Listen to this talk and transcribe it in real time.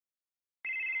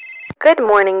Good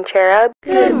morning, Cherub.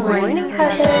 Good morning,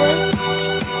 Heather.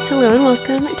 Hello and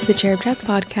welcome to the Cherub Chats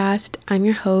podcast. I'm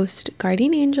your host,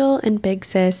 Guardian Angel and Big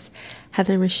Sis,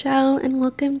 Heather Michelle, and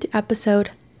welcome to episode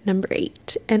number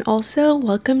 8. And also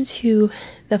welcome to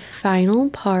the final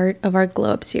part of our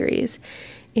Glow Up series.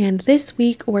 And this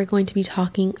week we're going to be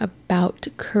talking about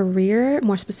career,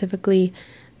 more specifically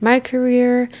my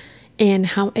career and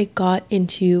how I got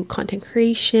into content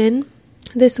creation.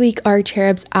 This week our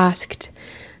cherubs asked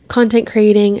content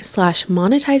creating /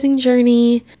 monetizing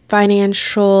journey,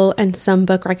 financial, and some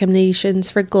book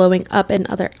recommendations for glowing up in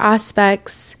other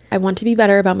aspects. I want to be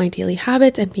better about my daily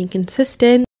habits and being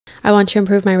consistent. I want to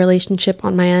improve my relationship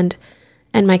on my end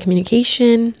and my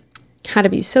communication, how to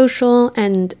be social,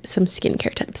 and some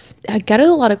skincare tips. I get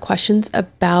a lot of questions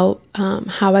about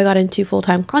how I got into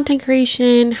full-time content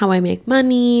creation, how I make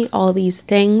money, all these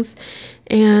things.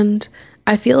 And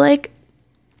I feel like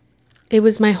it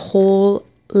was my whole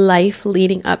life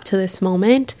leading up to this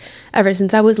moment. Ever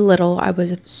since I was little, I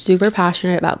was super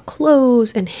passionate about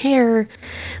clothes and hair.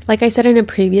 Like I said in a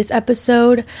previous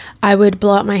episode, I would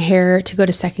blow out my hair to go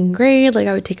to second grade. Like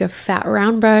I would take a fat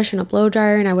round brush and a blow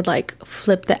dryer and I would like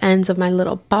flip the ends of my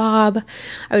little bob.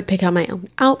 I would pick out my own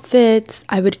outfits.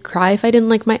 I would cry if I didn't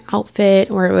like my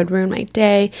outfit or it would ruin my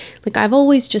day. Like I've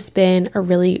always just been a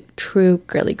really true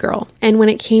girly girl. And when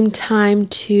it came time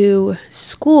to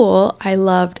school, I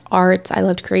loved arts. I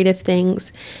loved creative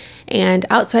things. And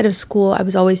outside of school, I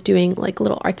was always doing like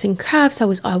little arts and crafts. I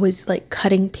was always like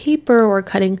cutting paper or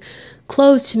cutting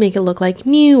clothes to make it look like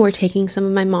new, or taking some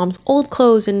of my mom's old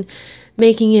clothes and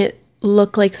making it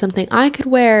look like something I could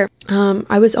wear.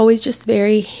 I was always just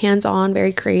very hands-on,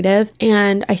 very creative.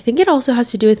 And I think it also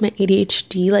has to do with my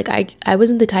ADHD. Like I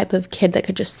wasn't the type of kid that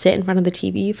could just sit in front of the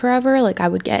TV forever. Like I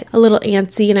would get a little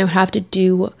antsy and I would have to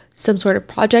do some sort of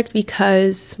project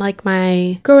because like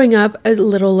my growing up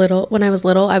when I was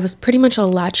little, I was pretty much a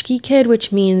latchkey kid,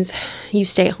 which means you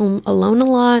stay at home alone a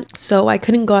lot. So I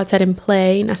couldn't go outside and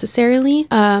play necessarily.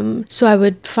 So I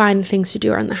would find things to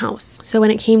do around the house. So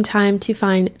when it came time to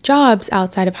find jobs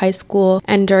outside of high school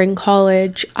and during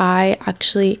college, I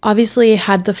actually obviously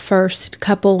had the first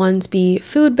couple ones be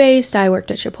food-based. I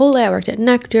worked at Chipotle, I worked at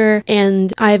Nectar,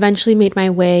 and I eventually made my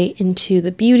way into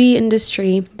the beauty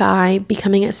industry by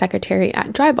becoming a secretary at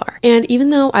Drybar. And even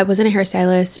though I wasn't a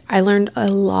hairstylist, I learned a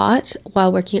lot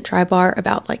while working at Drybar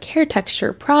about like hair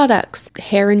texture, products,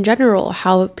 hair in general,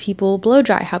 how people blow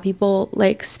dry, how people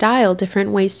like style,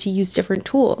 different ways to use different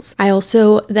tools. I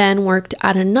also then worked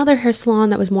at another hair salon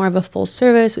that was more of a full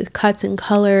service with cuts and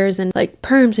colors and like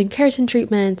perms and keratin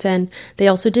treatments, and they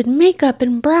also did makeup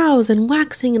and brows and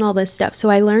waxing and all this stuff. So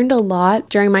I learned a lot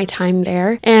during my time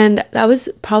there, and that was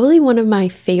probably one of my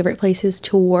favorite places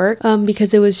to work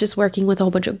because it was just working with a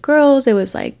whole bunch of girls. It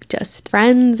was like just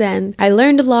friends, and I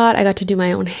learned a lot. I got to do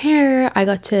my own hair. I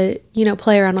got to,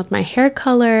 play around with my hair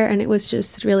color, and it was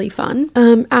just really fun.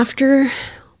 After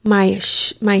my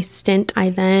stint, I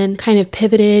then kind of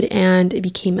pivoted and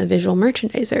became a visual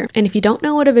merchandiser. And if you don't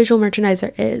know what a visual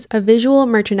merchandiser is, a visual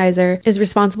merchandiser is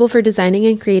responsible for designing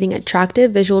and creating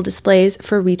attractive visual displays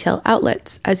for retail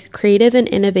outlets. As creative and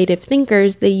innovative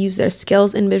thinkers, they use their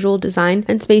skills in visual design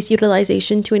and space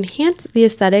utilization to enhance the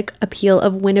aesthetic appeal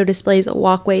of window displays,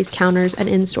 walkways, counters, and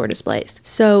in-store displays.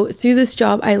 So through this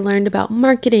job, I learned about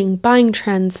marketing, buying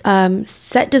trends,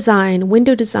 set design,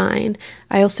 window design.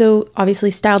 I also obviously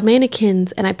styled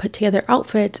mannequins and I put together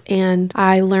outfits, and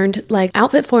I learned like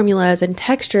outfit formulas and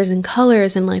textures and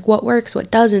colors and like what works,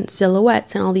 what doesn't,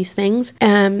 silhouettes and all these things.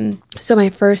 So my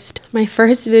first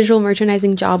visual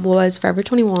merchandising job was Forever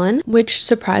 21, which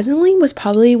surprisingly was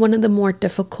probably one of the more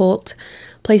difficult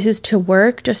places to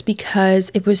work just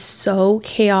because it was so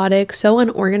chaotic, so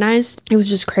unorganized. It was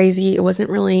just crazy. It wasn't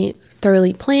really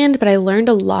thoroughly planned, but I learned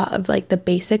a lot of like the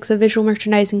basics of visual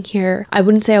merchandising here. I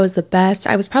wouldn't say I was the best.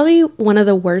 I was probably one of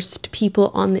the worst people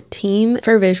on the team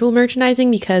for visual merchandising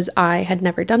because I had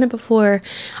never done it before.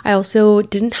 I also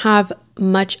didn't have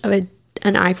much of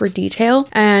an eye for detail,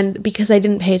 and because I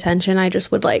didn't pay attention, I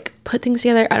just would like put things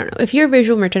together. I don't know. If you're a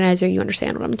visual merchandiser, you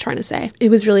understand what I'm trying to say. It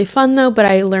was really fun though, but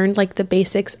I learned like the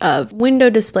basics of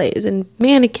window displays and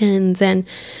mannequins and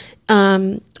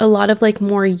a lot of like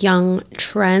more young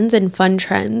trends and fun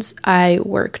trends I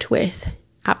worked with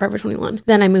at Forever 21.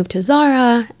 Then I moved to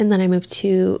Zara, and then I moved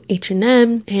to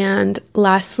H&M, and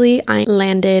lastly I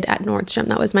landed at Nordstrom.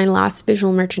 That was my last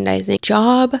visual merchandising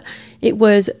job. It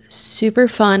was super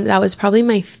fun. That was probably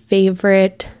my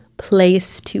favorite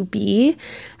place to be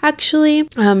actually,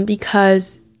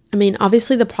 because I mean,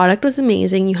 obviously the product was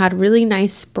amazing. You had really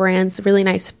nice brands, really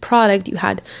nice product. You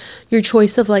had your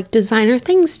choice of like designer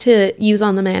things to use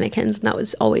on the mannequins, and that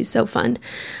was always so fun.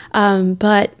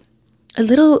 But a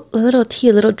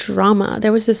little drama.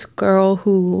 There was this girl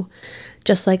who,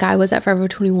 just like I was at Forever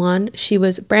 21, she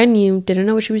was brand new, didn't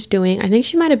know what she was doing. I think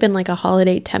she might have been like a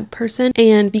holiday temp person.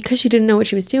 And because she didn't know what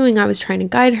she was doing, I was trying to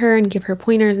guide her and give her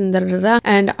pointers and da-da-da-da.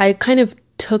 And I kind of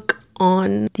took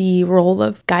on the role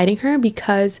of guiding her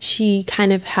because she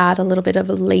kind of had a little bit of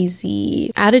a lazy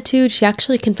attitude. She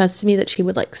actually confessed to me that she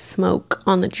would like smoke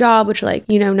on the job, which like,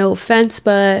 you know, no offense,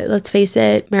 but let's face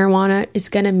it, marijuana is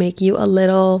gonna make you a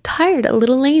little tired, a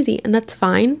little lazy, and that's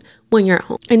fine when you're at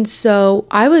home. And so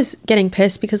I was getting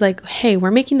pissed because like, hey, we're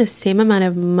making the same amount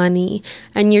of money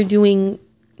and you're doing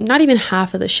not even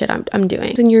half of the shit I'm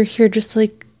doing. And you're here just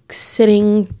like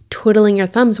sitting, twiddling your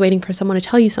thumbs, waiting for someone to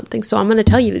tell you something. So I'm going to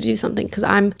tell you to do something because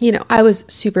I was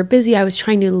super busy. I was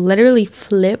trying to literally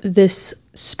flip this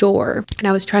store and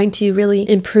I was trying to really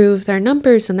improve their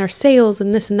numbers and their sales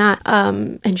and this and that.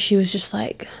 And she was just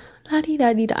like,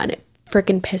 la-di-da-di-da, and it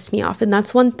freaking pissed me off. And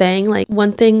that's one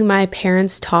thing my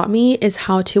parents taught me is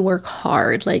how to work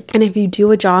hard. Like, and if you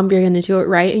do a job, you're going to do it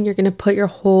right and you're going to put your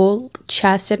whole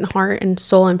chest and heart and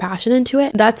soul and passion into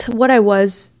it. That's what I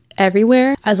was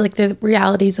everywhere. As like the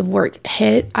realities of work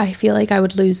hit, I feel like I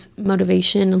would lose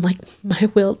motivation and like my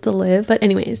will to live. But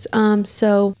anyways,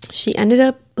 so she ended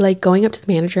up like going up to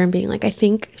the manager and being like, I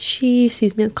think she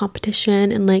sees me as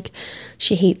competition and like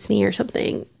she hates me or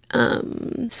something.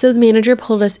 So the manager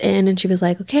pulled us in and she was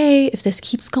like, okay, if this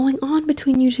keeps going on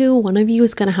between you two, one of you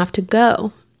is gonna have to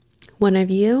go. One of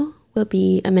you will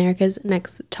be America's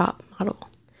Next Top Model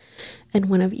and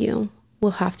one of you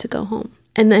will have to go home.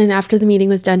 And then after the meeting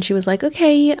was done, she was like,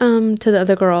 okay, to the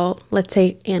other girl, let's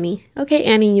say Annie. Okay,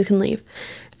 Annie, you can leave.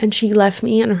 And she left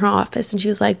me in her office and she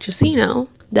was like, just so you know,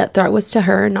 that threat was to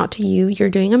her, not to you. You're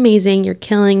doing amazing. You're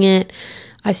killing it.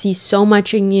 I see so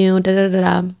much in you.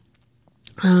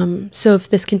 So if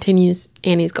this continues,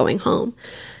 Annie's going home.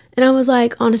 And I was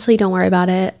like, honestly, don't worry about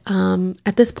it.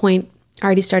 At this point, I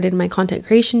already started my content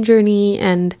creation journey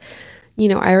and, you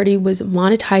know, I already was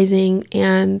monetizing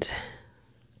and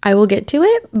I will get to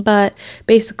it, but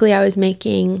basically I was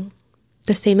making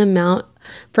the same amount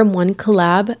from one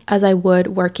collab as I would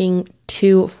working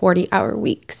 2 40-hour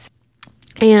weeks.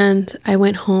 And I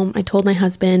went home, I told my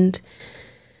husband,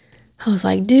 I was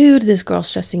like, dude, this girl's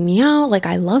stressing me out. Like,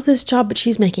 I love this job, but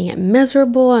she's making it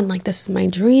miserable. And like, this is my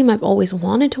dream. I've always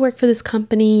wanted to work for this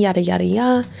company, yada, yada,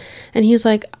 yada. And he was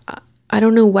like, I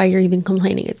don't know why you're even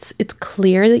complaining. It's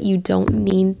clear that you don't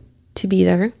need to be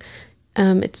there.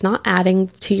 It's not adding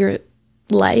to your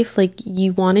life. Like,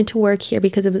 you wanted to work here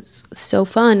because it was so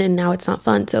fun and now it's not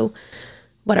fun. So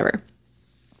whatever.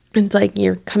 And it's like,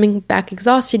 you're coming back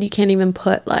exhausted. You can't even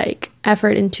put like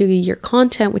effort into your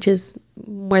content, which is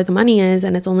where the money is.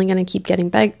 And it's only going to keep getting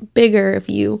bigger if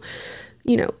you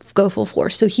go full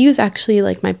force. So he was actually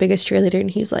like my biggest cheerleader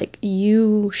and he was like,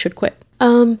 you should quit.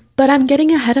 But I'm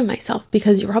getting ahead of myself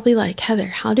because you're probably like, Heather,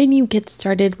 how did you get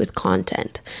started with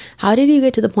content? How did you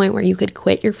get to the point where you could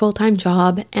quit your full-time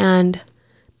job and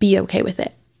be okay with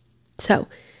it? So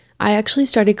I actually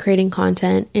started creating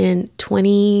content in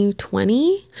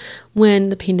 2020 when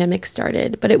the pandemic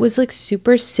started, but it was like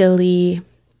super silly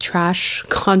trash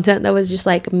content that was just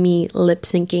like me lip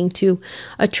syncing to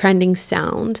a trending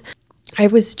sound. I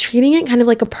was treating it kind of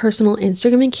like a personal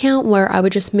Instagram account where I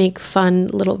would just make fun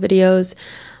little videos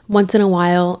once in a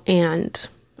while and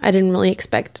I didn't really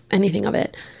expect anything of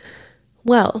it.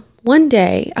 Well, one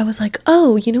day I was like,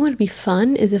 oh, you know what would be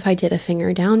fun is if I did a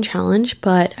finger down challenge,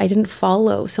 but I didn't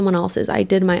follow someone else's. I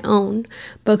did my own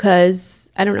because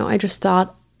I don't know. I just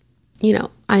thought,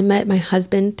 I met my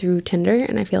husband through Tinder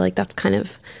and I feel like that's kind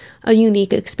of a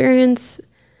unique experience.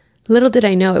 Little did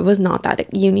I know it was not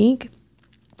that unique.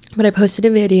 But I posted a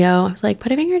video. I was like,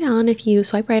 put a finger down if you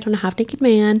swipe right on a half naked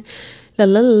man, la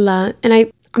la la. And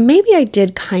I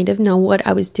did kind of know what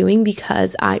I was doing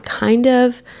because I kind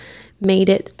of made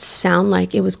it sound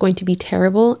like it was going to be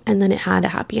terrible and then it had a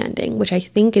happy ending, which I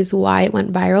think is why it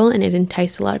went viral and it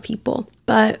enticed a lot of people.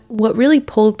 But what really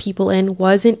pulled people in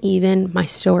wasn't even my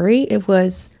story. It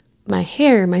was my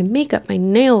hair, my makeup, my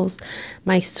nails,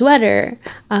 my sweater,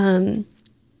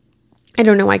 I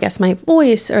don't know, I guess my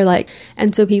voice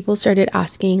and so people started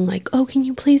asking like, oh, can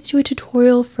you please do a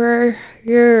tutorial for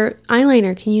your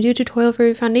eyeliner? Can you do a tutorial for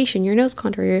your foundation, your nose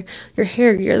contour, your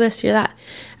hair, your this, your that?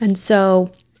 And so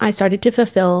I started to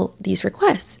fulfill these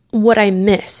requests. What I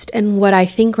missed and what I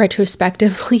think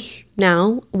retrospectively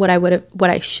now, what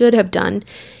I should have done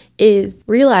is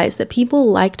realize that people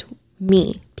liked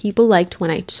me. People liked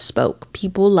when I spoke.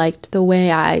 People liked the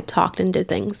way I talked and did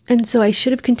things. And so I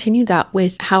should have continued that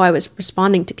with how I was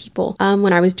responding to people.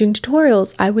 When I was doing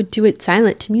tutorials, I would do it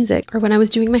silent to music. Or when I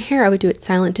was doing my hair, I would do it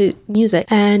silent to music.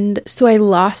 And so I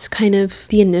lost kind of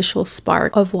the initial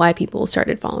spark of why people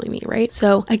started following me, right?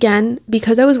 So again,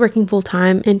 because I was working full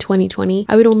time in 2020,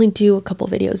 I would only do a couple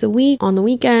videos a week on the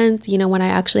weekends, when I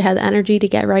actually had the energy to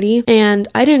get ready. And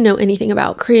I didn't know anything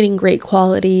about creating great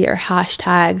quality or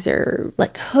hashtags or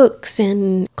like hooks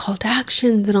and call to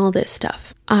actions and all this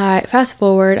stuff. I fast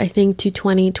forward, I think to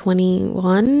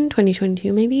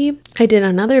 2022 maybe, I did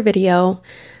another video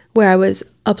where I was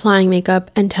applying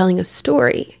makeup and telling a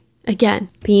story. Again,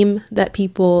 theme that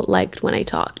people liked when I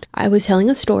talked. I was telling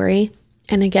a story,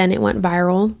 and again, it went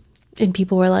viral, and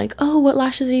people were like, oh, what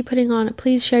lashes are you putting on?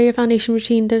 Please share your foundation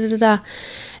routine, da da da da.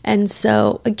 And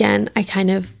so again, I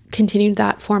kind of continued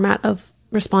that format of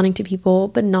responding to people,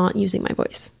 but not using my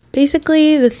voice.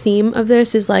 Basically, the theme of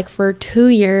this is like for 2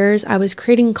 years, I was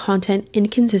creating content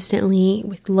inconsistently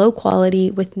with low quality,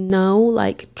 with no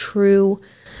like true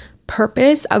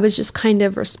purpose. I was just kind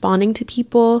of responding to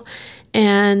people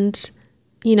and,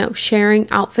 sharing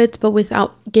outfits, but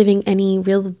without giving any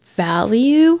real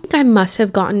value. I must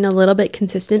have gotten a little bit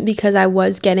consistent because I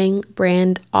was getting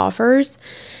brand offers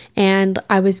and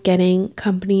I was getting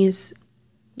companies.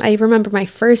 I remember my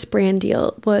first brand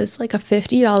deal was like a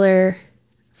 $50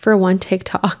 for one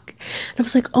TikTok. And I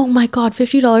was like, oh my God,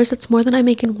 $50, that's more than I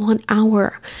make in 1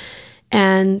 hour.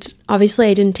 And obviously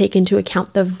I didn't take into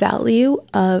account the value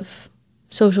of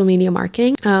social media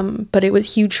marketing, but it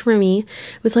was huge for me.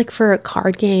 It was like for a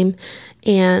card game.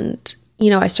 And,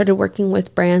 I started working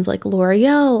with brands like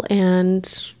L'Oreal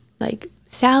and like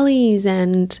Sally's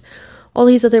and all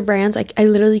these other brands. I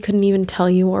literally couldn't even tell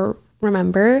you or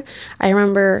remember. I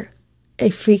remember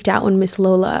I freaked out when Miss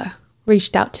Lola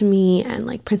reached out to me, and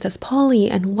like Princess Polly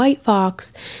and White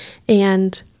Fox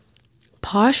and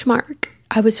Poshmark.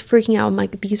 I was freaking out. I'm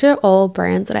like, these are all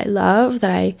brands that I love, that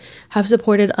I have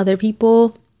supported other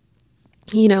people,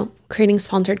 creating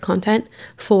sponsored content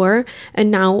for, and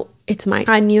now it's mine.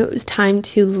 I knew it was time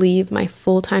to leave my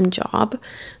full-time job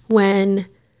when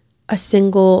a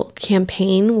single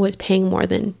campaign was paying more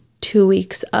than 2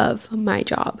 weeks of my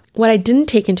job. What I didn't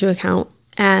take into account,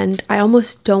 and I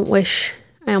almost wish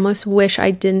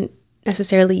I didn't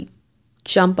necessarily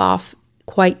jump off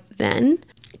quite then.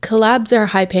 Collabs are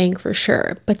high paying for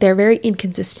sure, but they're very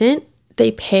inconsistent.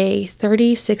 They pay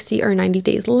 30, 60, or 90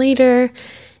 days later,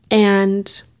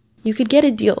 and you could get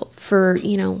a deal for,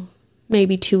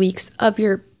 maybe 2 weeks of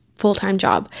your full-time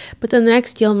job, but then the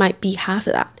next deal might be half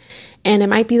of that, and it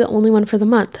might be the only one for the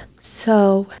month.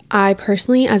 So I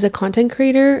personally, as a content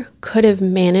creator, could have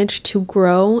managed to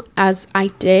grow as I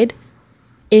did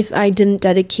if I didn't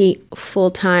dedicate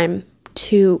full time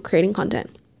to creating content.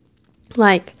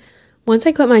 Like, once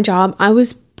I quit my job, I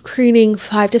was creating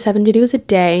 5 to 7 videos a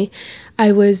day.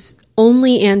 I was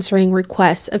only answering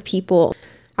requests of people.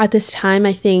 At this time,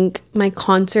 I think my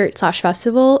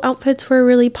concert/festival outfits were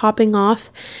really popping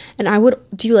off, and I would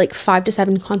do like 5 to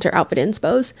 7 concert outfit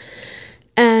inspos.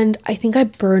 And I think I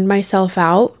burned myself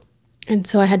out, and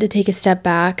so I had to take a step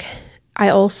back. I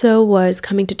also was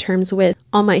coming to terms with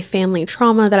all my family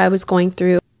trauma that I was going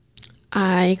through.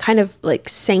 I kind of like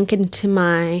sank into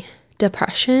my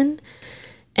depression,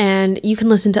 and you can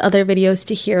listen to other videos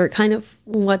to hear kind of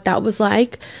what that was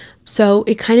like. So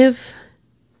it kind of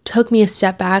took me a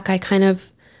step back. I kind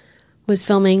of was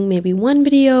filming maybe 1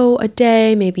 video a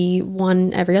day, maybe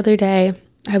 1 every other day.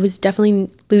 I was definitely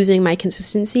losing my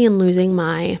consistency and losing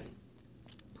my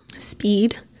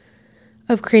speed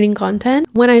of creating content.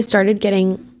 When I started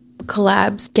getting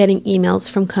collabs, getting emails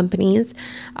from companies,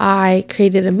 I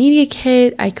created a media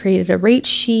kit, I created a rate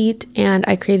sheet, and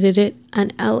I created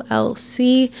an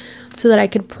LLC so that I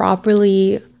could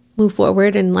properly move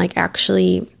forward and like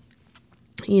actually,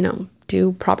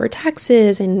 do proper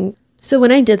taxes. And so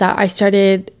when I did that, I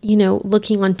started,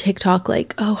 looking on TikTok,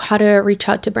 like, how to reach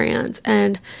out to brands.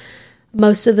 And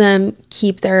most of them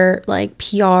keep their like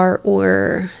PR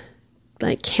or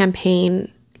like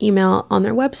campaign email on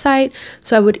their website.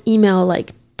 So I would email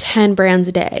like 10 brands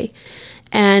a day.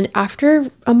 And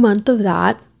after a month of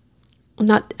that,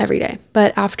 not every day,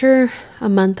 but after a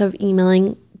month of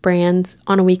emailing brands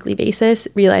on a weekly basis,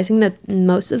 realizing that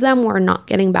most of them were not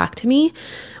getting back to me,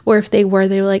 or if they were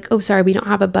like, oh, sorry, we don't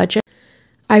have a budget.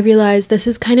 I realized this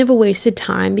is kind of a wasted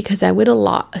time because I would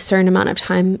allot a certain amount of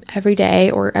time every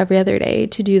day or every other day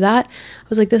to do that. I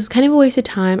was like, this is kind of a waste of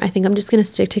time. I think I'm just going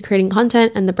to stick to creating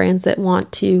content, and the brands that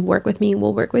want to work with me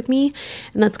will work with me.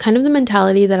 And that's kind of the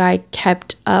mentality that I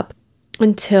kept up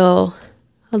until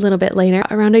a little bit later.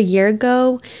 Around a year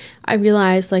ago, I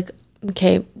realized like,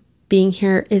 okay, being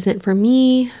here isn't for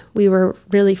me. We were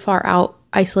really far out,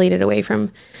 isolated away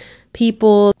from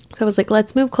people. So I was like,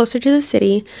 let's move closer to the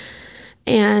city.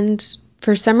 And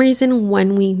for some reason,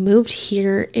 when we moved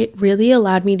here, it really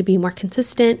allowed me to be more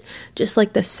consistent. Just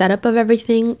like the setup of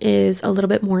everything is a little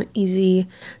bit more easy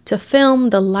to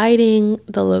film, the lighting,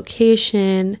 the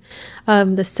location,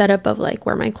 the setup of like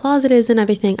where my closet is and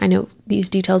everything. I know these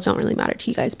details don't really matter to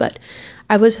you guys, but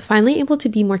I was finally able to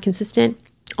be more consistent.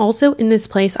 Also in this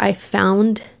place, I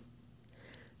found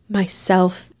my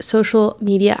social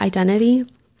media identity,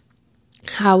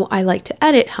 how I like to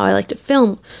edit, how I like to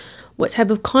film, what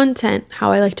type of content,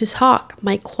 how I like to talk,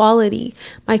 my quality.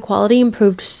 My quality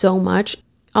improved so much.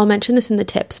 I'll mention this in the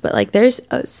tips, but like there's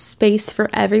a space for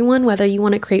everyone, whether you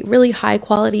want to create really high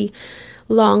quality,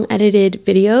 long edited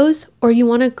videos, or you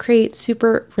want to create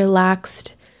super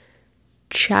relaxed,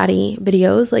 chatty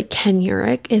videos. Like Ken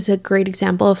Urich is a great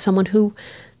example of someone who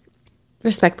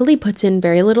respectfully puts in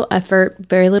very little effort,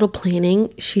 very little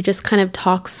planning. She just kind of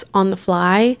talks on the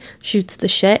fly, shoots the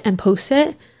shit and posts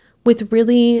it with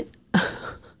really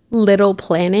little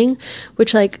planning,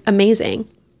 which like amazing.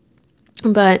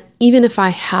 But even if I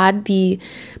had the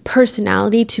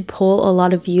personality to pull a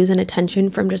lot of views and attention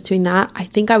from just doing that, I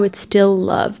think I would still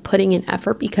love putting in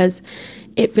effort because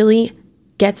it really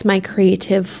gets my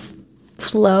creative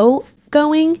flow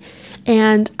going.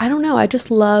 And I don't know, I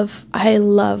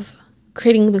love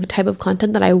creating the type of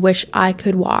content that I wish I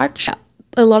could watch.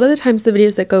 A lot of the times the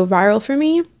videos that go viral for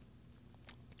me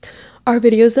are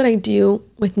videos that I do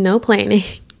with no planning,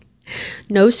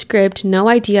 no script, no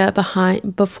idea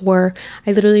before.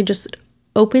 I literally just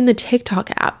open the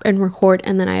TikTok app and record,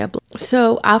 and then I upload.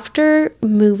 So after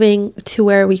moving to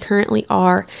where we currently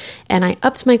are, and I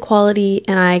upped my quality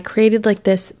and I created like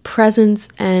this presence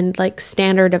and like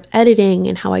standard of editing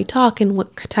and how I talk and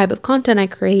what type of content I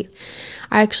create,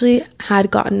 I actually had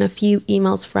gotten a few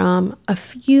emails from a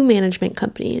few management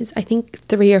companies, I think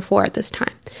 3 or 4 at this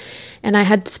time. And I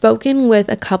had spoken with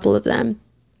a couple of them,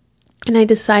 and I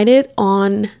decided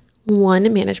on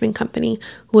one management company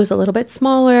who was a little bit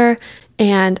smaller.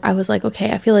 And I was like,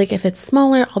 okay, I feel like if it's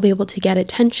smaller, I'll be able to get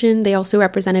attention. They also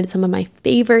represented some of my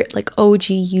favorite like OG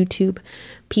YouTube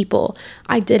people.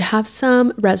 I did have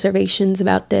some reservations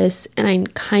about this, and I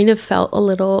kind of felt a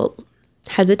little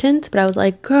hesitant, but I was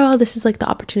like, girl, this is like the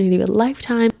opportunity of a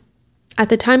lifetime. At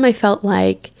the time, I felt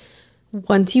like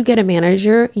once you get a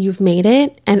manager, you've made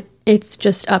it, and it's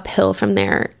just uphill from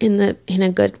there in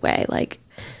a good way. Like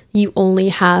you only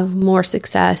have more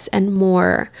success and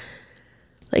more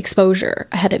exposure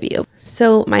ahead of you.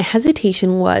 So my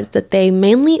hesitation was that they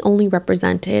mainly only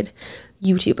represented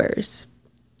YouTubers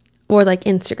or like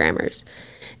Instagrammers.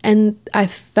 And I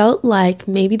felt like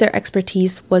maybe their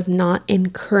expertise was not in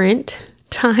current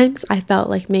times. I felt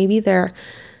like maybe their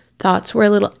thoughts were a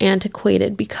little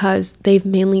antiquated because they've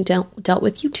mainly dealt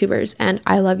with YouTubers. And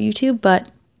I love YouTube, but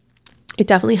it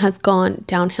definitely has gone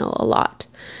downhill a lot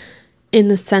in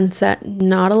the sense that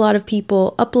not a lot of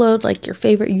people upload. Like your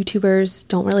favorite YouTubers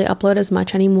don't really upload as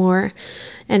much anymore.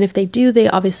 And if they do, they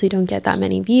obviously don't get that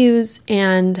many views.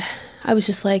 And I was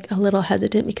just like a little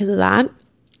hesitant because of that.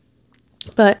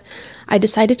 But I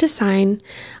decided to sign.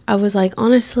 I was like,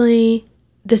 honestly,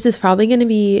 this is probably going to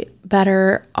be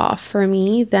better off for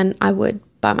me than I would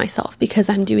by myself because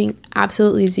I'm doing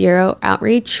absolutely zero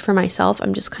outreach for myself.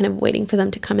 I'm just kind of waiting for them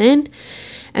to come in.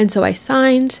 And so I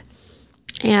signed,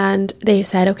 and they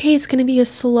said, okay, it's going to be a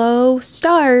slow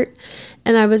start.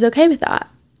 And I was okay with that.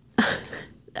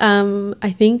 I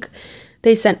think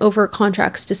they sent over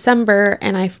contracts December,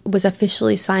 and I was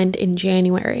officially signed in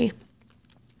January.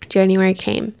 January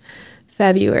came,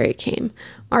 February came,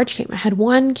 March came. I had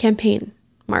one campaign,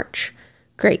 March.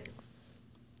 Great.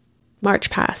 March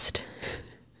passed.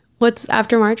 What's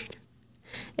after March?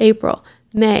 April,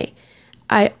 May.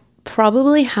 I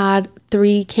probably had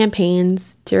 3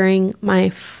 campaigns during my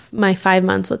 5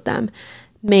 months with them.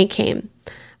 May came.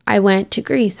 I went to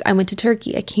Greece. I went to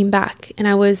Turkey. I came back, and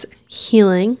I was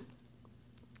healing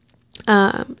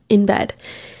in bed.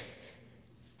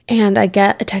 And I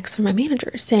get a text from my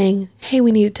manager saying, hey,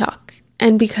 we need to talk.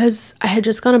 And because I had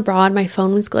just gone abroad, my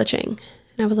phone was glitching.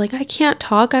 And I was like, I can't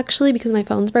talk actually because my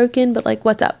phone's broken, but like,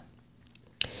 what's up?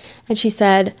 And she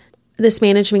said, this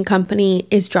management company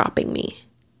is dropping me,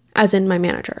 as in my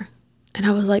manager. And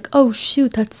I was like, oh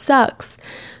shoot, that sucks.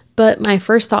 But my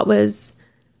first thought was,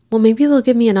 well, maybe they'll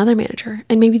give me another manager.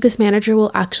 And maybe this manager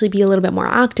will actually be a little bit more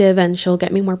active and she'll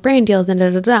get me more brand deals and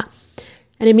da-da-da.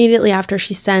 And immediately after,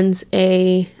 she sends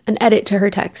an edit to her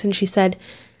text, and she said,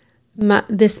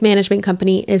 this management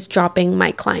company is dropping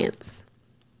my clients.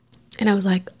 And I was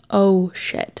like, oh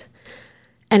shit.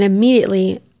 And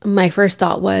immediately my first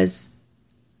thought was,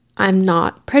 I'm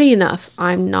not pretty enough.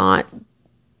 I'm not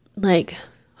like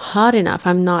hot enough.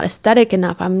 I'm not aesthetic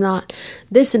enough. I'm not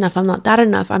this enough. I'm not that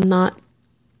enough. I'm not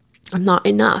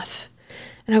enough.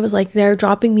 And I was like, they're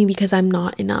dropping me because I'm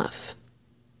not enough.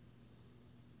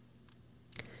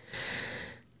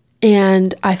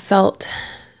 And I felt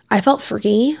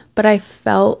free, but I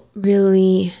felt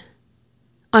really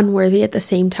unworthy at the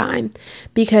same time,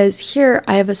 because here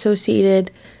I have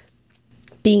associated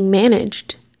being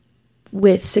managed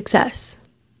with success.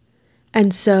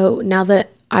 And so now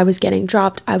that I was getting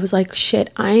dropped, I was like,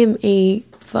 shit, I am a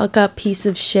fuck up piece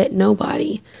of shit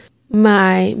nobody.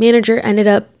 My manager ended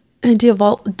up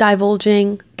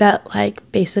divulging that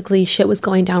like basically shit was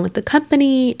going down with the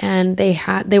company, and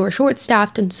they were short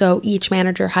staffed, and so each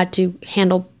manager had to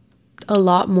handle a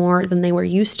lot more than they were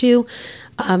used to,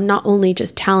 not only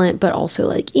just talent but also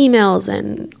like emails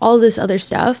and all this other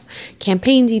stuff,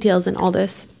 campaign details and all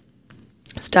this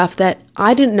stuff that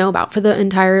I didn't know about for the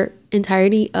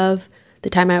entirety of the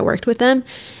time I worked with them.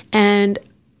 And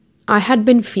I had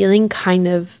been feeling kind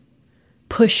of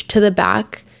pushed to the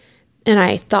back. And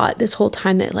I thought this whole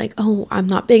time that like, oh, I'm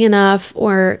not big enough,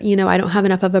 or, I don't have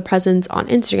enough of a presence on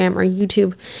Instagram or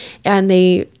YouTube. And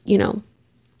they,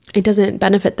 it doesn't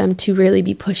benefit them to really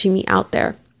be pushing me out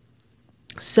there.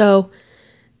 So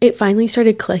it finally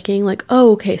started clicking like,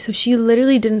 oh, okay, so she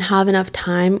literally didn't have enough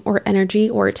time or energy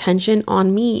or attention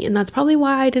on me. And that's probably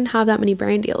why I didn't have that many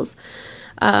brand deals.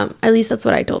 At least that's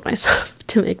what I told myself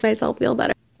to make myself feel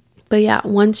better. But yeah,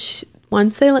 once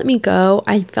they let me go,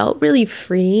 I felt really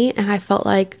free, and I felt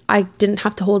like I didn't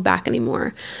have to hold back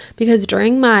anymore. Because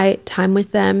during my time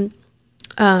with them,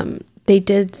 they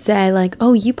did say like,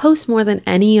 oh, you post more than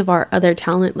any of our other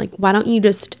talent. Like, why don't you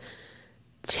just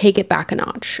take it back a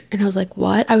notch? And I was like,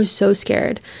 what? I was so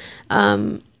scared.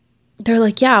 They're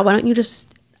like, yeah, why don't you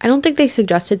just, I don't think they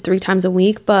suggested 3 times a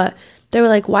week, but they were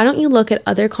like, why don't you look at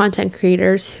other content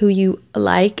creators who you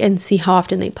like and see how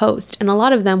often they post? And a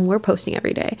lot of them were posting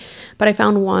every day, but I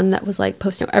found one that was like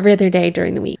posting every other day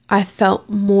during the week. I felt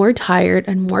more tired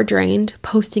and more drained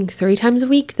posting 3 times a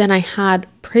week than I had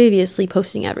previously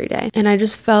posting every day. And I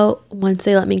just felt, once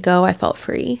they let me go, I felt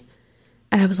free.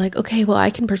 And I was like, okay, well, I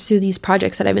can pursue these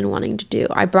projects that I've been wanting to do.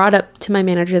 I brought up to my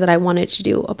manager that I wanted to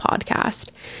do a podcast,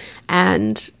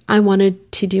 and I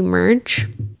wanted to do merch.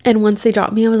 And once they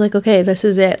dropped me, I was like, okay, this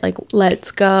is it. Like,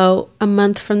 let's go. A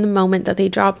month from the moment that they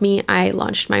dropped me, I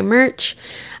launched my merch.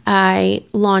 I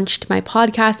launched my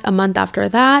podcast a month after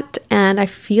that. And I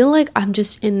feel like I'm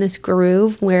just in this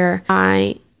groove where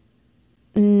I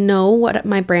know what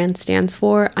my brand stands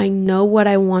for. I know what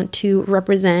I want to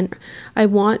represent. I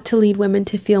want to lead women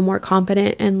to feel more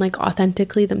confident and like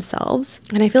authentically themselves.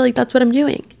 And I feel like that's what I'm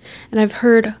doing. And I've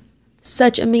heard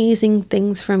such amazing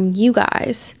things from you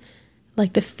guys.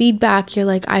 Like the feedback, you're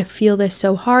like, I feel this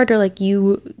so hard, or like,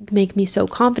 you make me so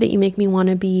confident. You make me want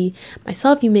to be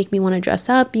myself. You make me want to dress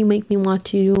up. You make me want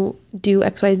to do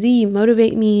XYZ. You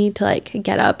motivate me to like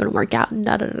get up and work out and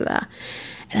da da da da.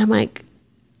 And I'm like,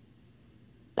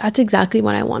 that's exactly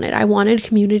what I wanted. I wanted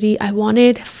community. I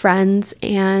wanted friends.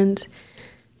 And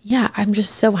yeah, I'm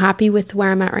just so happy with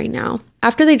where I'm at right now.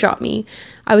 After they dropped me,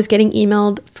 I was getting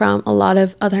emailed from a lot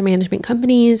of other management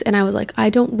companies. And I was like, I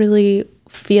don't really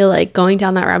feel like going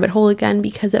down that rabbit hole again,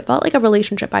 because it felt like a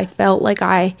relationship I felt like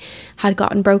I had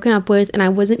gotten broken up with, and I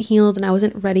wasn't healed and I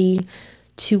wasn't ready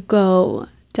to go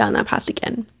down that path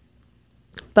again.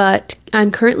 But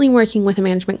I'm currently working with a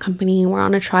management company. We're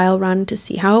on a trial run to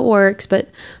see how it works. But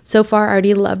so far, I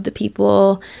already love the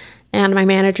people and my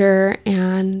manager.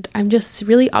 And I'm just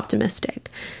really optimistic,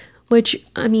 which,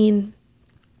 I mean,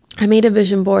 I made a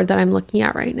vision board that I'm looking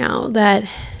at right now that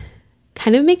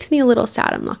kind of makes me a little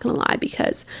sad. I'm not going to lie,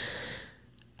 because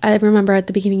I remember at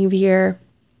the beginning of the year,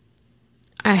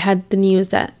 I had the news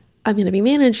that I'm going to be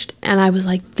managed. And I was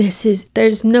like,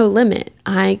 there's no limit.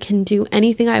 I can do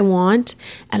anything I want.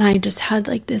 And I just had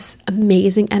like this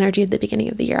amazing energy at the beginning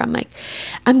of the year. I'm like,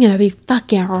 I'm going to be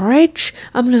fucking rich.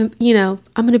 I'm going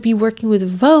to be working with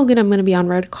Vogue, and I'm going to be on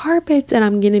red carpets, and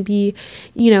I'm going to be,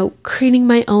 creating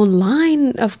my own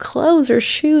line of clothes or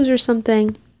shoes or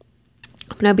something.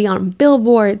 I'm going to be on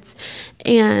billboards.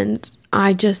 And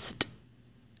I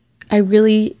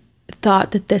really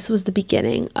thought that this was the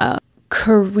beginning of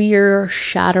career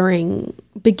shattering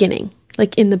beginning,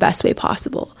 like in the best way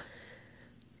possible.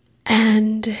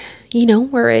 And,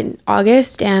 we're in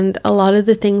August, and a lot of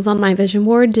the things on my vision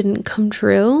board didn't come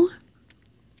true.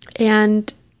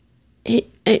 And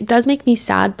it does make me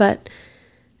sad, but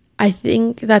I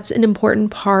think that's an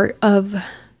important part of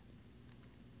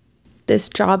this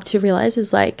job to realize,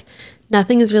 is like,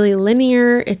 Nothing is really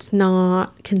linear. It's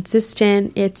not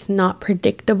consistent. It's not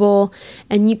predictable.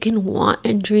 And you can want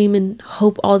and dream and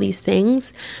hope all these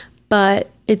things,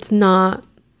 but nothing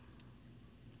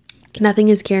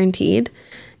is guaranteed.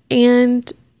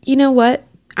 And you know what?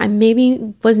 I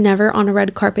maybe was never on a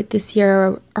red carpet this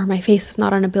year, or my face was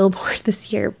not on a billboard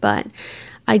this year, but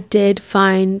I did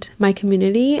find my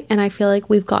community, and I feel like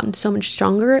we've gotten so much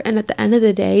stronger. And at the end of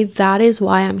the day, that is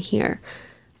why I'm here.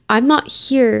 I'm not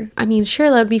here. I mean, sure,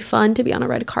 that would be fun to be on a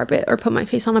red carpet or put my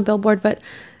face on a billboard, but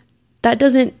that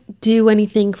doesn't do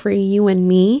anything for you and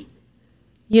me.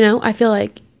 You know, I feel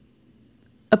like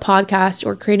a podcast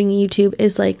or creating YouTube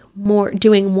is like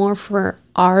doing more for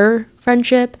our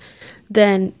friendship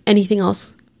than anything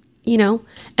else, you know?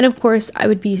 And of course, I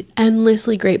would be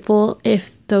endlessly grateful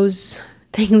if those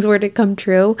things were to come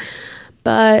true,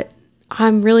 but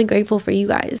I'm really grateful for you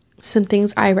guys. Some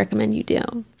things I recommend you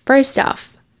do. First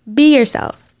off, be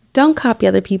yourself. Don't copy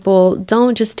other people.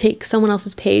 Don't just take someone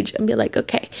else's page and be like,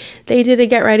 okay, they did a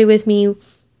get ready with me,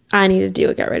 I need to do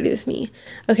a get ready with me.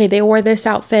 Okay, they wore this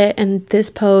outfit and this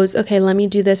pose. Okay, let me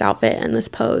do this outfit and this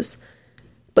pose.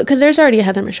 But because there's already a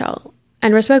Heather Michelle.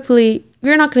 And respectfully,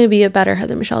 you're not going to be a better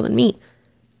Heather Michelle than me.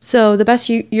 So the best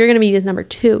you're going to be is number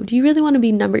 2. Do you really want to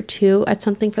be number 2 at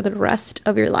something for the rest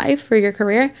of your life or your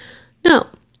career? No.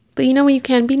 But you know what you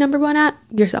can be number 1 at?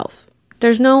 Yourself.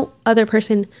 There's no other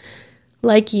person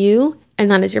like you, and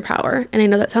that is your power. And I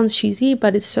know that sounds cheesy,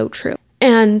 but it's so true.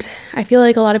 And I feel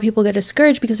like a lot of people get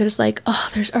discouraged because there's like,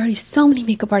 oh, there's already so many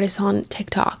makeup artists on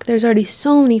TikTok. There's already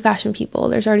so many fashion people.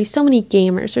 There's already so many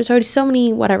gamers. There's already so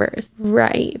many whatevers.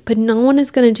 Right. But no one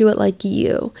is going to do it like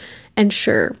you. And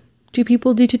sure, do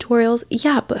people do tutorials?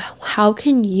 Yeah, but how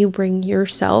can you bring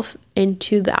yourself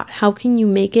into that? How can you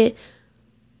make it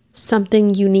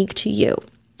something unique to you?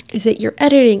 Is it your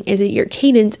editing? Is it your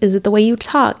cadence? Is it the way you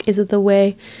talk? Is it the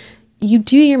way you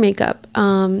do your makeup?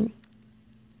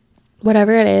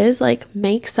 Whatever it is, like,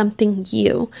 make something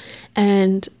you.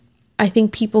 And I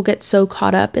think people get so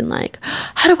caught up in like,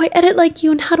 how do I edit like you?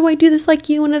 And how do I do this like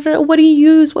you? And what do you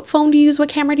use? What phone do you use? What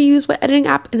camera do you use? What editing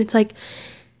app? And it's like,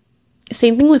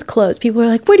 same thing with clothes. People are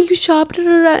like, where do you shop?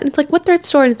 And it's like, what thrift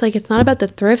store? And it's like, it's not about the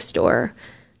thrift store.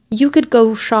 You could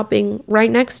go shopping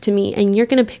right next to me and you're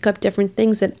going to pick up different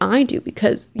things that I do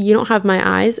because you don't have my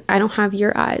eyes. I don't have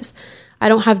your eyes. I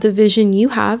don't have the vision you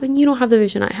have, and you don't have the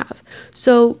vision I have.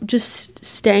 So just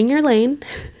stay in your lane,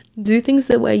 do things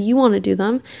the way you want to do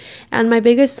them. And my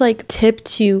biggest like tip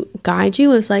to guide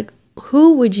you is like,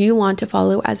 who would you want to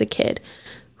follow as a kid?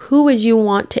 Who would you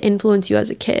want to influence you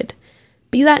as a kid?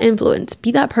 Be that influence,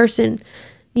 be that person,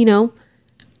 you know,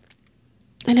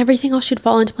 and everything else should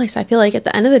fall into place. I feel like at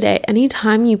the end of the day,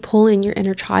 anytime you pull in your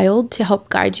inner child to help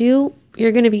guide you,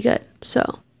 you're going to be good.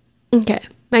 So, okay,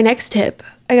 my next tip,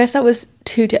 I guess that was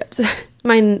 2 tips.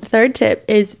 My third tip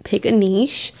is pick a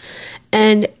niche.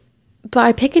 And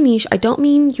by pick a niche, I don't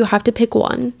mean you have to pick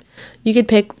one. You could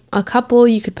pick a couple,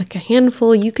 you could pick a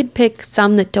handful, you could pick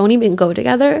some that don't even go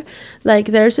together. Like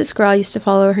there's this girl I used to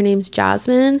follow, her name's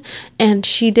Jasmine, and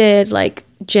she did like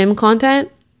gym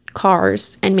content,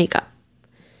 cars, and makeup.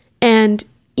 And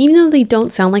even though they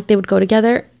don't sound like they would go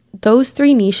together, those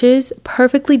 3 niches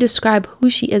perfectly describe who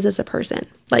she is as a person.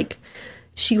 Like,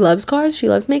 she loves cars, she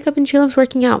loves makeup, and she loves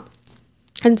working out.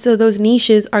 And so those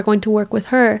niches are going to work with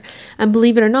her. And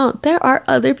believe it or not, there are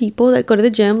other people that go to the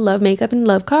gym, love makeup, and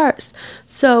love cars.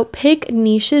 So pick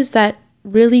niches that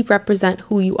really represent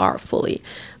who you are fully.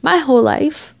 My whole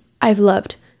life, I've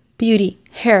loved beauty,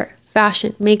 hair,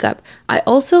 fashion, makeup. I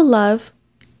also love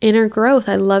inner growth.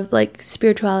 I love like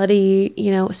spirituality,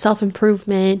 you know,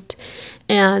 self-improvement.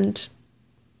 And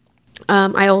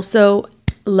I also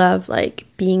love like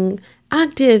being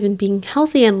active and being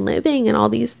healthy and living and all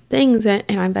these things, and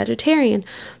I'm vegetarian.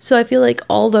 So I feel like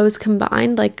all those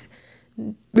combined like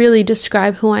really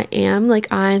describe who I am.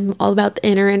 Like I'm all about the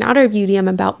inner and outer beauty. I'm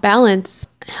about balance,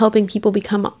 helping people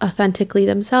become authentically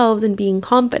themselves and being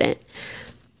confident.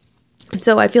 And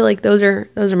so I feel like those are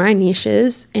my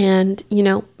niches. And you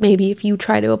know, maybe if you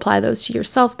try to apply those to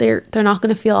yourself, they're not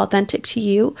going to feel authentic to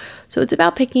you. So it's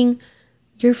about picking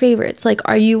your favorites. Like,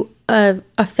 are you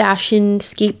a fashion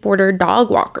skateboarder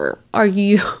dog walker? Are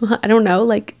you, I don't know,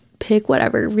 like pick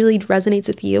whatever really resonates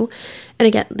with you. And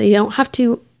again, they don't have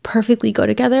to perfectly go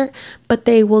together, but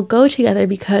they will go together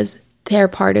because they're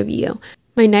part of you.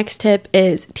 My next tip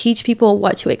is teach people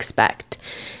what to expect.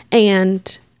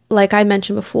 And like I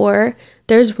mentioned before,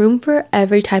 there's room for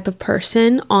every type of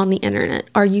person on the internet.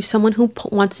 Are you someone who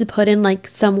wants to put in like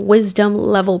some wisdom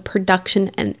level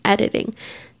production and editing?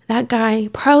 That guy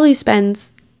probably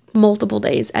spends multiple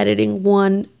days editing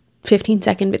one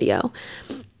 15-second video.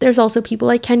 There's also people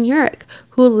like Ken Urich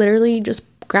who literally just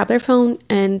grab their phone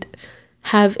and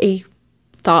have a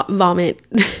thought vomit,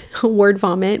 word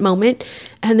vomit moment,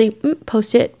 and they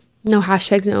post it, no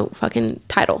hashtags, no fucking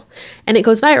title, and it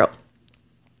goes viral.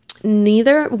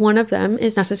 Neither one of them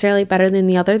is necessarily better than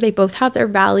the other. They both have their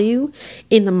value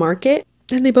in the market,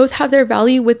 and they both have their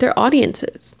value with their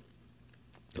audiences.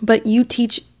 But you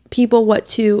teach people what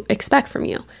to expect from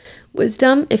you.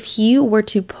 Wisdom, if he were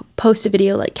to post a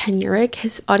video like Ken Urich,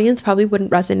 his audience probably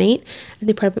wouldn't resonate, and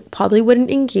they probably wouldn't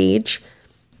engage.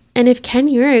 And if Ken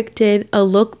Urich did a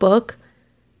lookbook,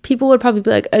 people would probably be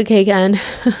like, okay, Ken,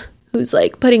 who's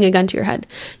like putting a gun to your head.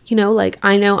 You know, like,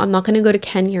 I know I'm not going to go to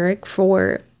Ken Urich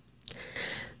for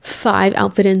 5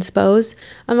 outfit inspos.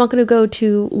 I'm not going to go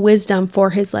to Wisdom for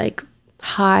his like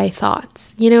high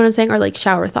thoughts. You know what I'm saying? Or like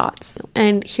shower thoughts.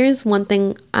 And here's one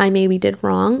thing I maybe did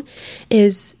wrong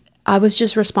is I was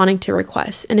just responding to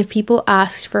requests. And if people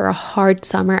asked for a hard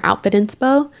summer outfit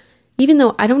inspo, even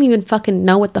though I don't even fucking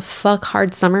know what the fuck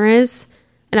hard summer is,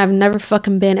 and I've never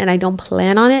fucking been and I don't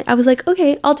plan on it, I was like,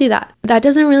 okay, I'll do that. That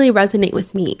doesn't really resonate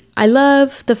with me. I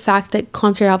love the fact that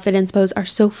concert outfit inspos are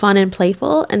so fun and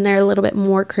playful, and they're a little bit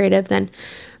more creative than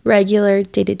regular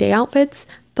day-to-day outfits,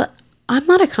 but I'm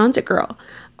not a concert girl.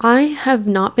 I have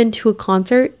not been to a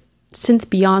concert since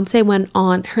Beyonce went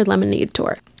on her Lemonade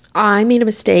tour. I made a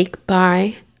mistake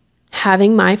by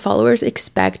having my followers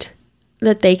expect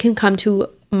that they can come to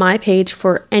my page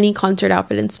for any concert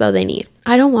outfit inspo they need.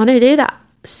 I don't want to do that.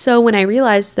 So when I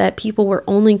realized that people were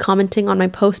only commenting on my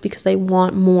post because they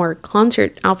want more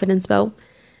concert outfit inspo,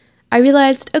 I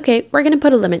realized, okay, we're going to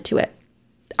put a limit to it.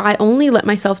 I only let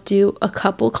myself do a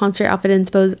couple concert outfit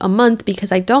inspos a month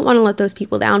because I don't want to let those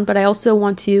people down, but I also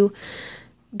want to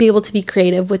be able to be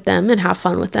creative with them and have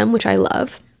fun with them, which I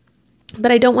love.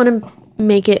 But I don't want to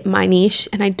make it my niche,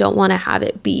 and I don't want to have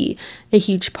it be a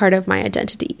huge part of my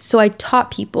identity. So I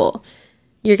taught people,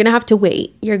 you're going to have to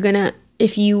wait.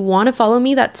 If you want to follow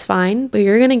me, that's fine, but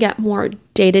you're going to get more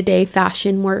day-to-day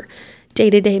fashion, more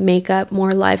day-to-day makeup,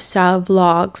 more lifestyle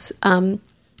vlogs,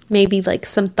 maybe like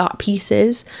some thought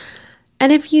pieces.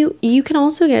 And if you can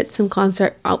also get some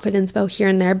concert outfit inspo here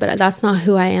and there, but that's not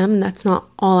who I am, and that's not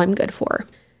all I'm good for.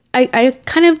 I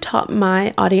kind of taught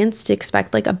my audience to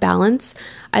expect like a balance.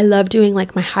 I love doing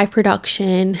like my high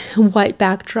production, white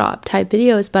backdrop type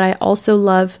videos, but I also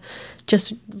love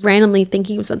just randomly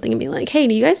thinking of something and being like, hey,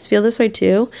 do you guys feel this way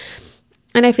too?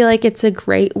 And I feel like it's a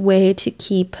great way to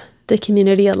keep the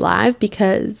community alive,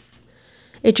 because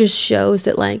it just shows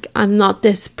that like I'm not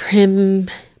this prim,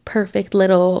 perfect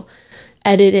little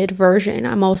edited version.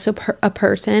 I'm also a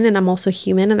person, and I'm also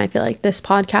human, and I feel like this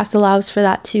podcast allows for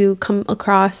that to come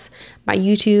across my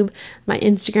YouTube, my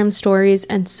Instagram stories,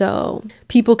 and so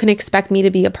people can expect me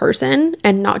to be a person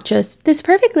and not just this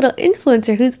perfect little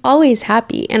influencer who's always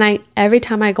happy. And every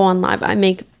time I go on live, I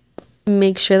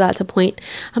make sure that's a point.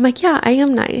 I'm like, yeah, I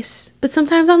am nice, but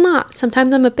sometimes I'm not.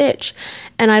 Sometimes I'm a bitch,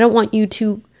 and I don't want you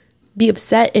to be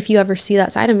upset if you ever see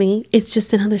that side of me. It's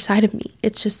just another side of me.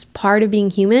 It's just part of being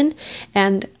human,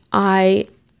 and I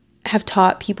have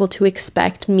taught people to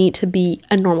expect me to be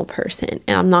a normal person,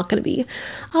 and I'm not going to be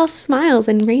all smiles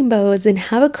and rainbows and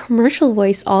have a commercial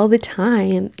voice all the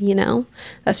time, you know?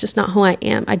 That's just not who I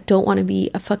am. I don't want to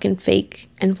be a fucking fake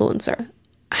influencer.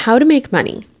 How to make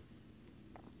money.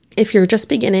 If you're just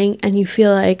beginning and you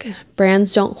feel like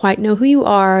brands don't quite know who you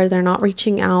are, they're not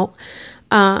reaching out,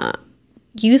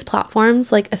 use platforms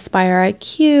like Aspire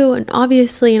IQ and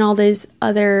Obviously and all these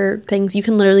other things. You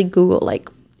can literally Google like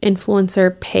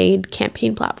influencer paid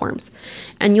campaign platforms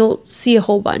and you'll see a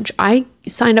whole bunch. I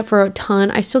signed up for a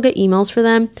ton. I still get emails for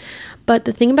them. But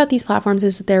the thing about these platforms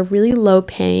is that they're really low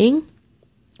paying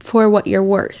for what you're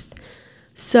worth.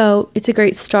 So it's a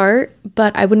great start,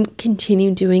 but I wouldn't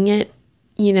continue doing it,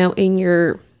 you know, in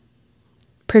your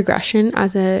progression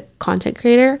as a content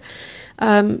creator.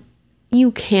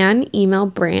 You can email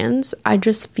brands. I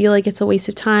just feel like it's a waste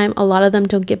of time. A lot of them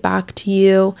don't get back to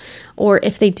you, or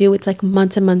if they do, it's like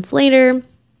months and months later.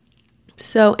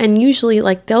 So, and usually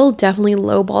like they'll definitely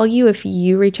lowball you if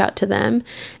you reach out to them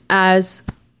as,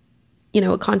 you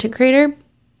know, a content creator.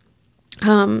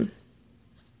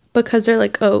 Because they're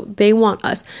like, oh, they want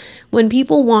us. When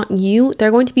people want you,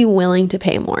 they're going to be willing to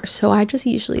pay more. So I just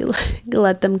usually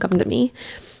let them come to me.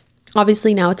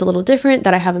 Obviously now it's a little different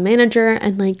that I have a manager,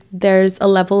 and like there's a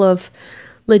level of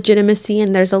legitimacy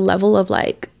and there's a level of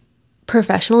like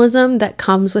professionalism that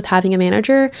comes with having a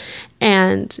manager,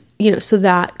 and you know, so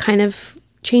that kind of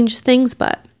changes things.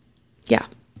 But yeah,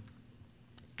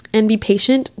 and be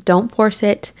patient, don't force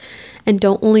it, and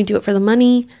don't only do it for the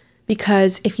money,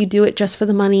 because if you do it just for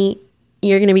the money,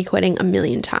 you're going to be quitting a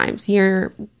million times.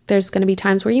 There's there's going to be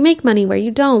times where you make money, where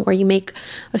you don't, where you make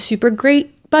a super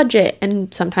great budget,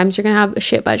 and sometimes you're going to have a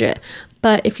shit budget.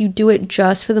 But if you do it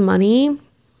just for the money,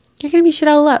 you're going to be shit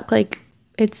out of luck. Like,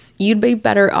 you'd be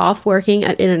better off working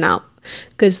at In-N-Out,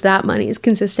 because that money is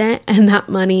consistent and that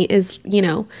money is,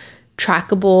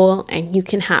 trackable, and you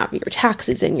can have your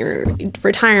taxes and your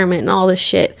retirement and all this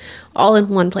shit all in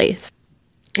one place.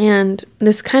 And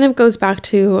this kind of goes back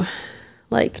to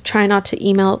like, try not to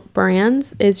email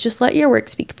brands, is just let your work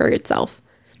speak for itself.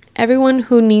 Everyone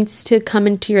who needs to come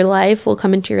into your life will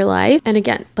come into your life. And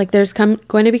again, like, there's going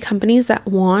to be companies that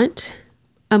want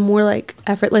a more like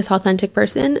effortless, authentic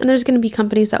person, and there's going to be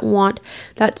companies that want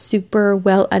that super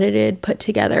well edited, put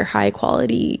together, high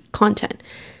quality content.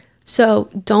 So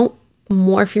don't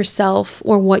morph yourself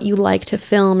or what you like to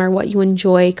film or what you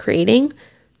enjoy creating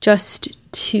just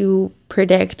to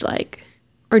predict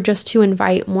or just to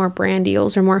invite more brand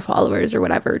deals or more followers or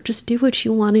whatever. Just do what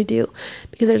you want to do,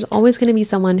 because there's always going to be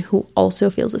someone who also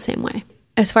feels the same way.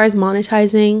 As far as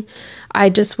monetizing, I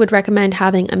just would recommend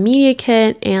having a media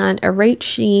kit and a rate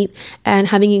sheet, and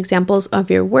having examples of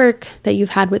your work that you've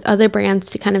had with other brands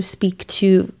to kind of speak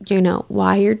to,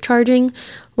 why you're charging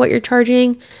what you're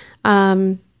charging.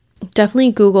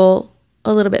 Definitely Google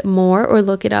a little bit more, or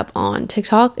look it up on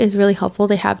TikTok is really helpful.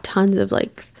 They have tons of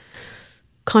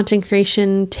content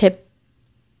creation tip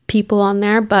people on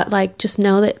there, but just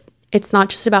know that it's not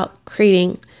just about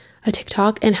creating a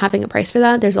TikTok and having a price for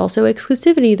that. There's also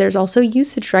exclusivity. There's also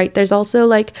usage, right? There's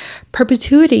also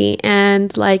perpetuity,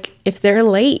 and if they're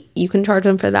late, you can charge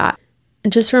them for that.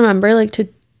 And just remember to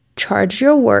charge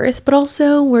your worth, but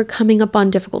also we're coming up on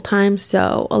difficult times.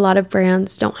 So a lot of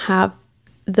brands don't have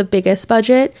the biggest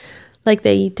budget like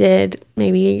they did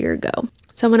maybe a year ago.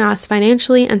 Someone asked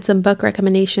financially and some book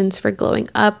recommendations for glowing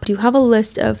up. Do you have a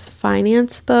list of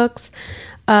finance books?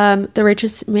 The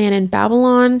Richest Man in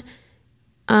Babylon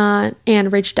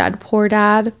and Rich Dad Poor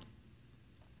Dad.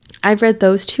 I've read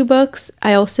those two books.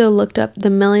 I also looked up The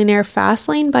Millionaire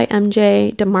Fastlane by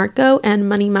MJ DeMarco and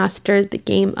Money Master, The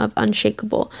Game of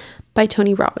Unshakable by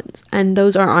Tony Robbins. And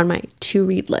those are on my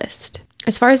to-read list.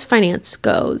 As far as finance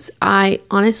goes, I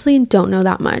honestly don't know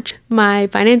that much. My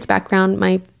finance background,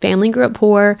 my family grew up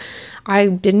poor. I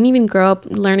didn't even grow up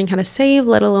learning how to save,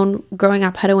 let alone growing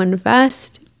up how to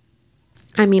invest.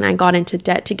 I mean, I got into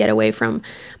debt to get away from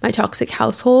my toxic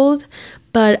household,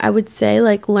 but I would say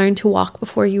learn to walk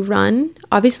before you run.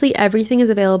 Obviously, everything is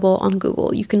available on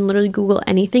Google. You can literally Google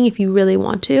anything if you really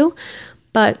want to,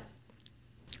 but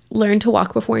learn to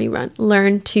walk before you run.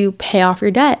 Learn to pay off your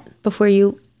debt before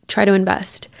you try to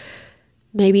invest.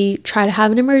 Maybe try to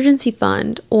have an emergency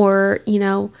fund or,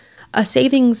 a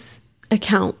savings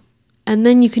account, and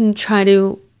then you can try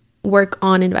to work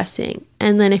on investing.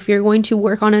 And then if you're going to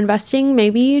work on investing,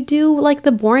 maybe you do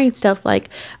the boring stuff, like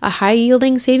a high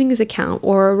yielding savings account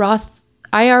or a Roth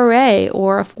IRA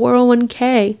or a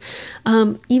 401k.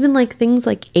 Even things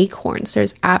like Acorns.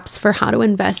 There's apps for how to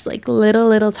invest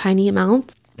little tiny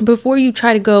amounts. Before you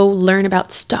try to go learn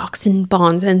about stocks and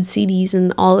bonds and CDs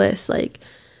and all this,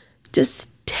 just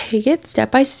take it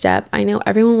step by step. I know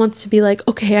everyone wants to be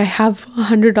okay, I have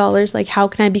 $100. How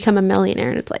can I become a millionaire?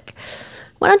 And it's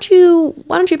why don't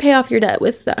you pay off your debt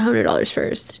with that $100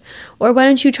 first? Or why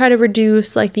don't you try to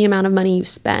reduce the amount of money you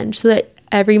spend so that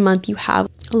every month you have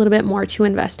a little bit more to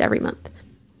invest every month?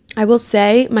 I will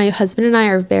say my husband and I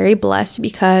are very blessed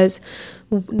because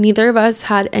neither of us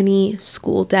had any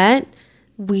school debt.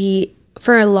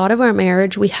 For a lot of our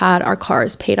marriage, we had our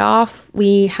cars paid off.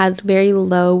 We had very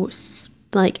low,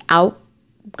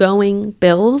 outgoing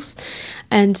bills.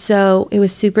 And so it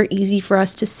was super easy for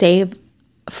us to save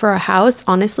for a house.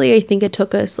 Honestly, I think it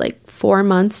took us 4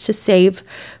 months to save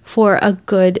for a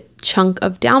good chunk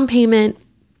of down payment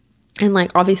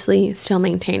and obviously still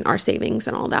maintain our savings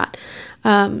and all that.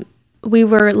 We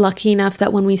were lucky enough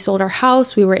that when we sold our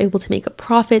house, we were able to make a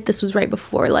profit. This was right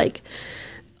before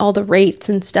all the rates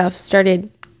and stuff started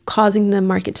causing the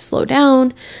market to slow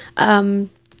down. And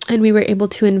we were able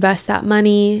to invest that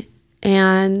money.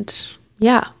 And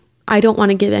yeah, I don't want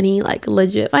to give any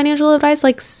legit financial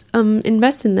advice,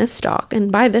 invest in this stock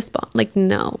and buy this bond.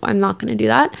 No, I'm not going to do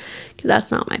that because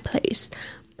that's not my place.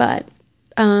 But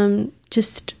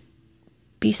just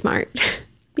be smart.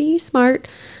 Be smart.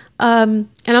 And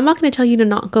I'm not going to tell you to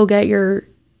not go get your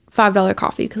 $5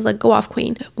 coffee because go off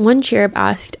queen. One cherub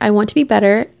asked, I want to be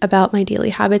better about my daily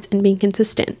habits and being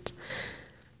consistent.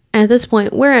 And at this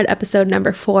point, we're at episode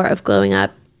number 4 of Glowing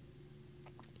Up.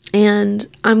 And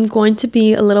I'm going to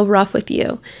be a little rough with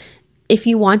you. If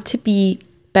you want to be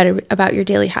better about your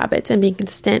daily habits and being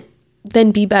consistent,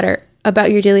 then be better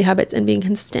about your daily habits and being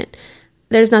consistent.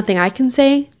 there's nothing I can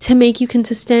say to make you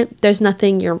consistent. There's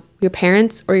nothing your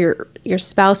parents or your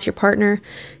spouse, your partner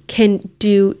can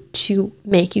do to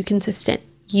make you consistent.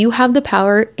 You have the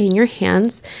power in your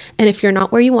hands. And if you're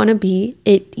not where you want to be,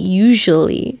 it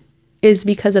usually is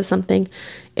because of something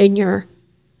in your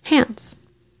hands.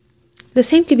 The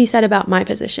same could be said about my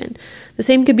position. The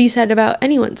same could be said about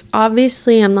anyone's.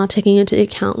 Obviously, I'm not taking into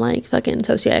account like fucking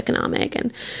socioeconomic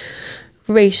and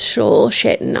racial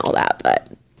shit and all that. But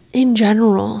in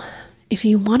general, if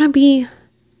you want to be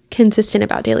consistent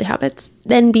about daily habits,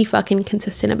 then be fucking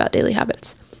consistent about daily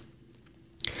habits.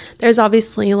 There's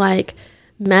obviously like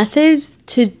methods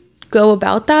to go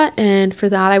about that. And for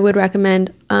that, I would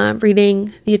recommend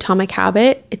reading The Atomic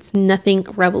Habit. It's nothing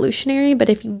revolutionary, but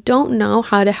if you don't know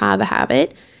how to have a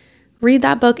habit, read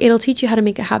that book. It'll teach you how to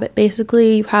make a habit.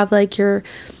 Basically, you have like your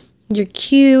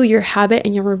cue, your habit,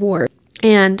 and your reward.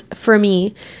 And for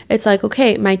me, it's like,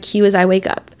 okay, my cue is I wake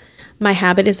up. My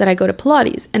habit is that I go to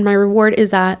Pilates. And my reward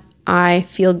is that I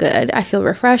feel good. I feel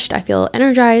refreshed. I feel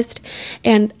energized.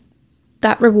 And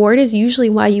that reward is usually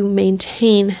why you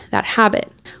maintain that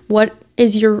habit. What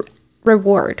is your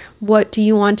reward? What do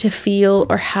you want to feel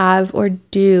or have or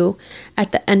do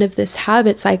at the end of this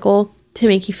habit cycle to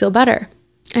make you feel better?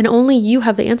 And only you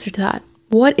have the answer to that.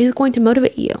 What is going to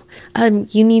motivate you?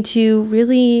 You need to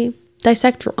really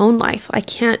dissect your own life. I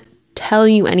can't tell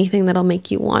you anything that'll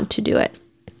make you want to do it.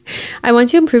 I want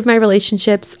to improve my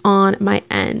relationships on my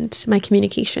end, my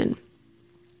communication.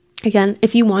 Again,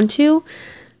 if you want to,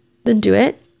 then do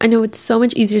it. I know it's so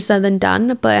much easier said than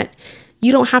done, but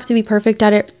you don't have to be perfect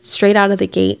at it straight out of the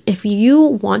gate. If you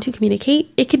want to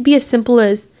communicate, it could be as simple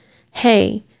as,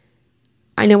 hey,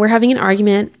 I know we're having an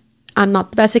argument. I'm not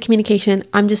the best at communication.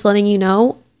 I'm just letting you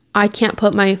know I can't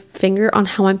put my finger on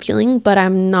how I'm feeling, but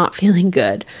I'm not feeling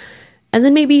good. And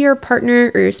then maybe your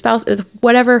partner or your spouse or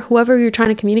whoever you're trying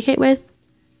to communicate with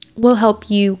will help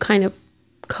you kind of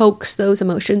coax those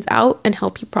emotions out and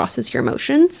help you process your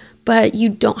emotions. But you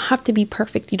don't have to be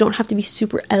perfect. You don't have to be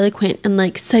super eloquent and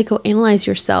like psychoanalyze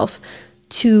yourself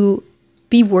to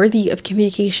be worthy of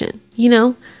communication. You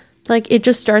know, like it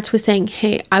just starts with saying,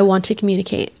 hey, I want to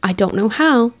communicate. I don't know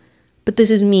how, but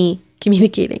this is me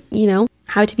communicating, you know,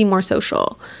 how to be more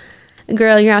social.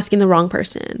 Girl, you're asking the wrong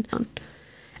person.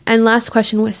 And last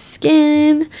question was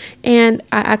skin. And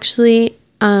I actually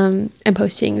am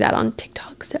posting that on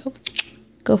TikTok. So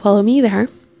go follow me there.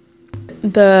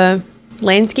 The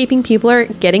landscaping people are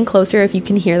getting closer, if you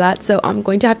can hear that. So I'm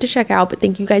going to have to check out. But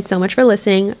thank you guys so much for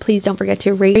listening. Please don't forget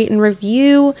to rate and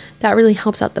review. That really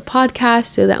helps out the podcast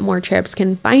so that more cherubs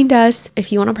can find us.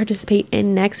 If you want to participate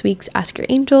in next week's Ask Your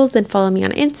Angels, then follow me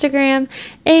on Instagram.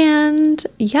 And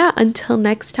yeah, until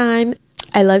next time,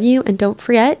 I love you. And don't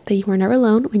forget that you are never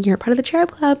alone when you're a part of the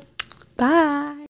Cherub Club. Bye.